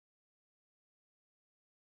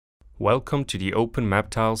Welcome to the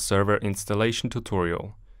OpenMapTiles Server installation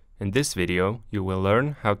tutorial. In this video, you will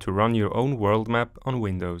learn how to run your own world map on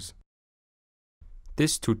Windows.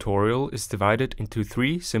 This tutorial is divided into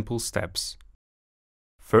 3 simple steps.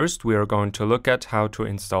 First, we are going to look at how to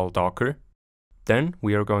install Docker. Then,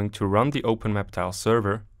 we are going to run the OpenMapTiles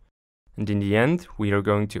server. And in the end, we are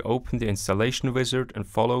going to open the installation wizard and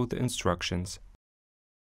follow the instructions.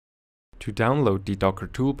 To download the Docker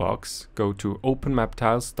toolbox, go to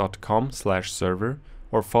openmaptiles.com/server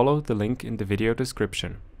or follow the link in the video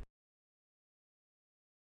description.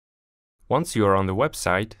 Once you are on the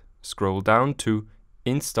website, scroll down to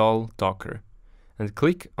Install Docker and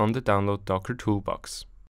click on the Download Docker toolbox.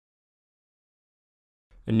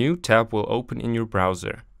 A new tab will open in your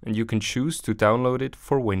browser and you can choose to download it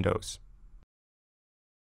for Windows.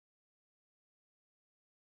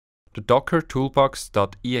 The Docker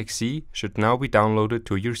toolbox.exe should now be downloaded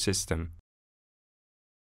to your system.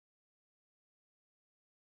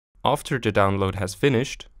 After the download has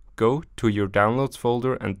finished, go to your Downloads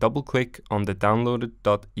folder and double-click on the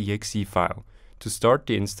downloaded.exe file to start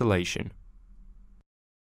the installation.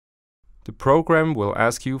 The program will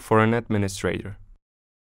ask you for an administrator.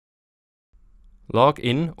 Log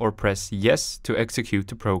in or press Yes to execute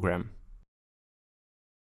the program.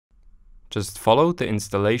 Just follow the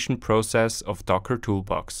installation process of Docker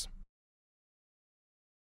Toolbox.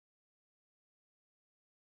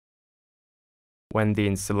 When the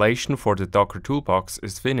installation for the Docker Toolbox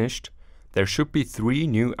is finished, there should be 3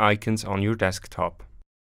 new icons on your desktop.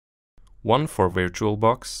 One for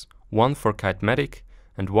VirtualBox, one for Kitematic,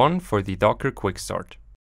 and one for the Docker Quick Start.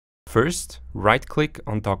 First, right-click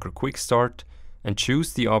on Docker Quick Start and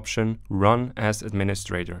choose the option Run as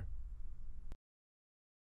Administrator.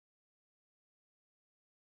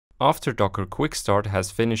 After Docker Quick Start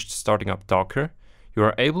has finished starting up Docker, you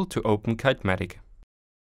are able to open Kitematic.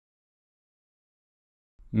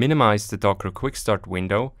 Minimize the Docker Quick Start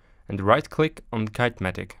window and right-click on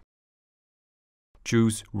Kitematic.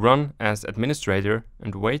 Choose Run as Administrator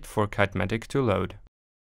and wait for Kitematic to load.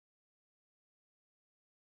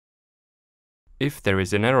 If there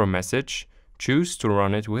is an error message, choose to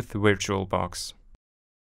run it with VirtualBox.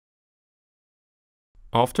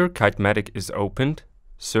 After Kitematic is opened,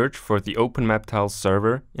 search for the OpenMapTiles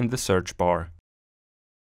server in the search bar.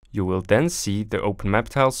 You will then see the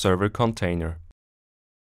OpenMapTiles server container.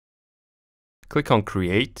 Click on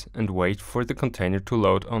Create and wait for the container to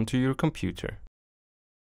load onto your computer.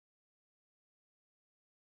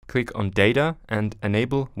 Click on Data and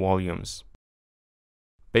enable Volumes.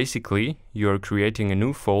 Basically, you are creating a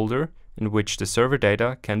new folder in which the server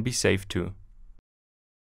data can be saved to.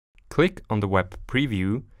 Click on the Web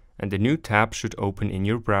Preview and a new tab should open in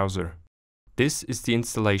your browser. This is the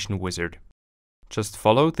installation wizard. Just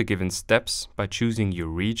follow the given steps by choosing your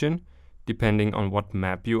region, depending on what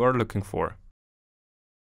map you are looking for.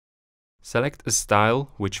 Select a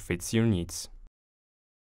style which fits your needs.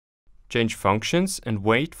 Change functions and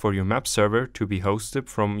wait for your map server to be hosted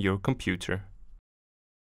from your computer.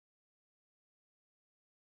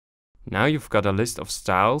 Now you've got a list of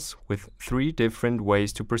styles with 3 different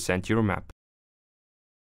ways to present your map.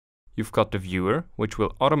 You've got the viewer, which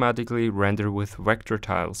will automatically render with vector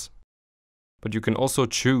tiles. But you can also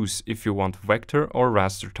choose if you want vector or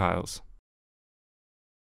raster tiles.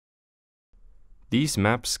 These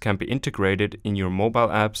maps can be integrated in your mobile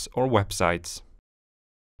apps or websites.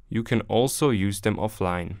 You can also use them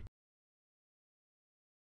offline.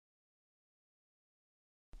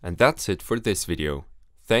 And that's it for this video.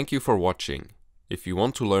 Thank you for watching. If you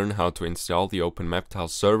want to learn how to install the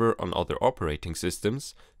OpenMapTiles server on other operating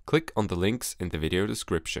systems, click on the links in the video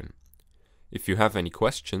description. If you have any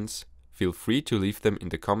questions, feel free to leave them in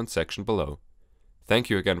the comment section below. Thank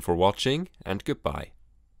you again for watching and goodbye.